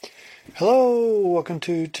Hello, welcome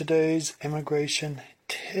to today's immigration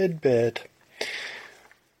tidbit.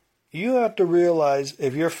 You have to realize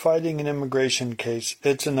if you're fighting an immigration case,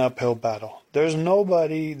 it's an uphill battle. There's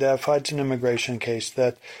nobody that fights an immigration case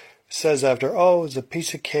that says after, oh, it's a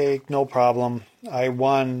piece of cake, no problem, I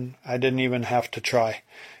won, I didn't even have to try.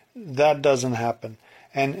 That doesn't happen.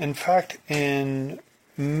 And in fact, in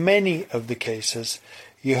many of the cases,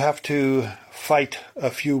 you have to fight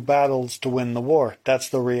a few battles to win the war. That's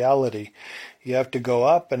the reality. You have to go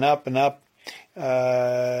up and up and up,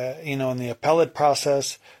 in the appellate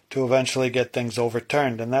process to eventually get things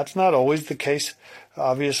overturned. And that's not always the case,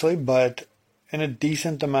 obviously, but in a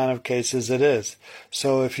decent amount of cases it is.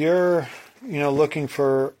 So if you're, looking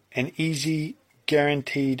for an easy,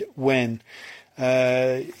 guaranteed win,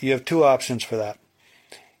 you have two options for that.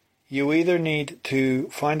 You either need to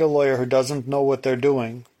find a lawyer who doesn't know what they're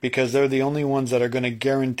doing because they're the only ones that are going to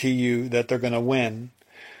guarantee you that they're going to win,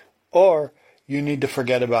 or you need to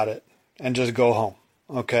forget about it and just go home,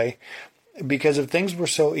 okay? Because if things were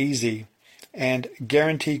so easy and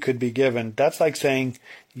guarantee could be given, that's like saying,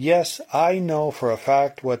 yes, I know for a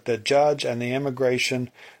fact what the judge and the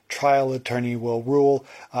immigration trial attorney will rule.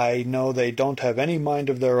 I know they don't have any mind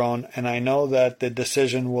of their own, and I know that the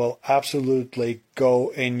decision will absolutely go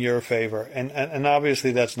in your favor. And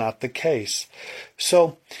obviously that's not the case.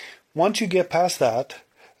 So once you get past that,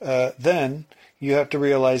 then you have to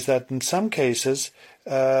realize that in some cases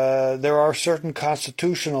there are certain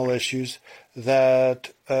constitutional issues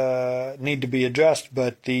that need to be addressed,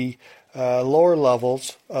 but the lower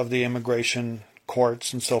levels of the immigration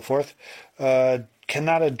courts and so forth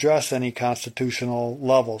cannot address any constitutional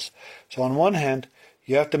levels. So on one hand,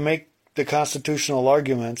 you have to make the constitutional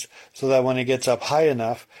arguments so that when it gets up high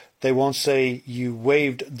enough, they won't say you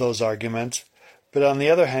waived those arguments. But on the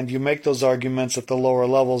other hand, you make those arguments at the lower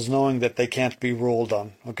levels knowing that they can't be ruled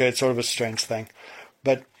on. Okay, it's sort of a strange thing.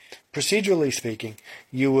 But procedurally speaking,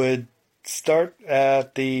 you would start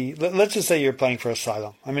at let's just say you're applying for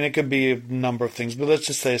asylum. I mean, it could be a number of things, but let's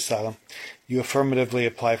just say asylum. You affirmatively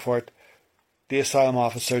apply for it. The asylum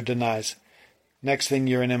officer denies. Next thing,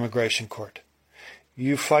 you're in immigration court.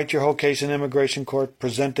 You fight your whole case in immigration court,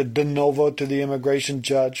 present it de novo to the immigration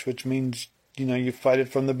judge, which means, you fight it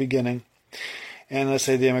from the beginning. And let's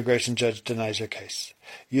say the immigration judge denies your case.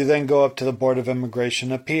 You then go up to the Board of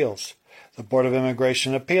Immigration Appeals. The Board of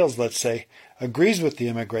Immigration Appeals, let's say, agrees with the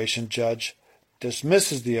immigration judge,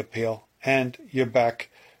 dismisses the appeal, and you're back,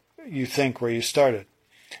 you think, where you started.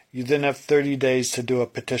 You then have 30 days to do a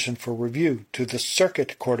petition for review to the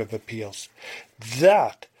Circuit Court of Appeals.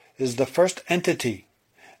 That is the first entity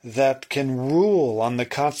that can rule on the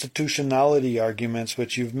constitutionality arguments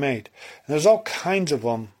which you've made. And there's all kinds of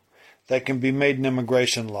them that can be made in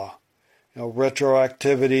immigration law.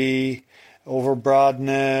 Retroactivity,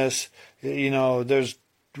 overbroadness,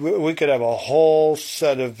 we could have a whole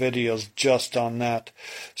set of videos just on that.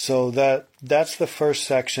 So that's the first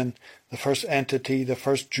section, the first entity, the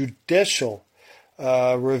first judicial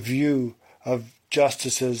review of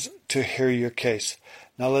justices to hear your case.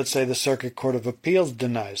 Now let's say the Circuit Court of Appeals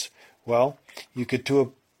denies. Well, you could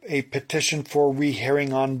do a petition for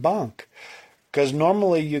rehearing en banc. Because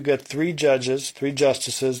normally you get three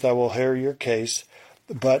justices that will hear your case.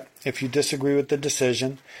 But if you disagree with the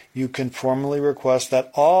decision, you can formally request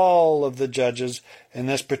that all of the judges in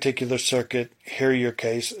this particular circuit hear your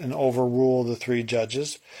case and overrule the three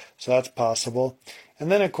judges. So that's possible.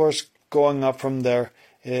 And then, of course, going up from there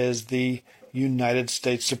is the United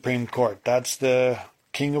States Supreme Court. That's the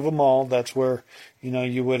king of them all. That's where,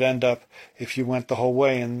 you would end up if you went the whole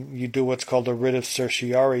way, and you do what's called a writ of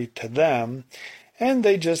certiorari to them, and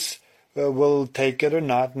they just will take it or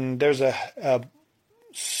not. And there's a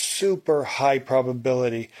super high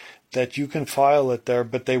probability that you can file it there,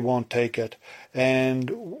 but they won't take it.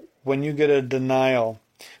 And when you get a denial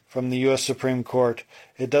from the U.S. Supreme Court,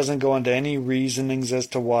 it doesn't go into any reasonings as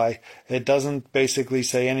to why. It doesn't basically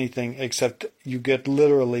say anything except you get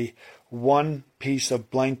literally one piece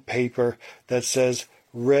of blank paper that says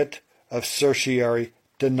writ of certiorari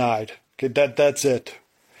denied. Okay, that's it.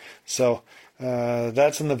 So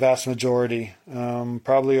that's in the vast majority.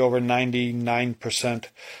 Probably over 99%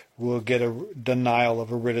 will get a denial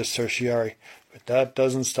of a writ of certiorari. But that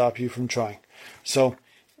doesn't stop you from trying. So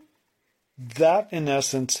that, in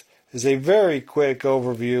essence, is a very quick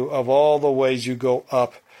overview of all the ways you go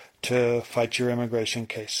up to fight your immigration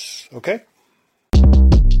case. Okay?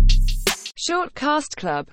 Shortcast Club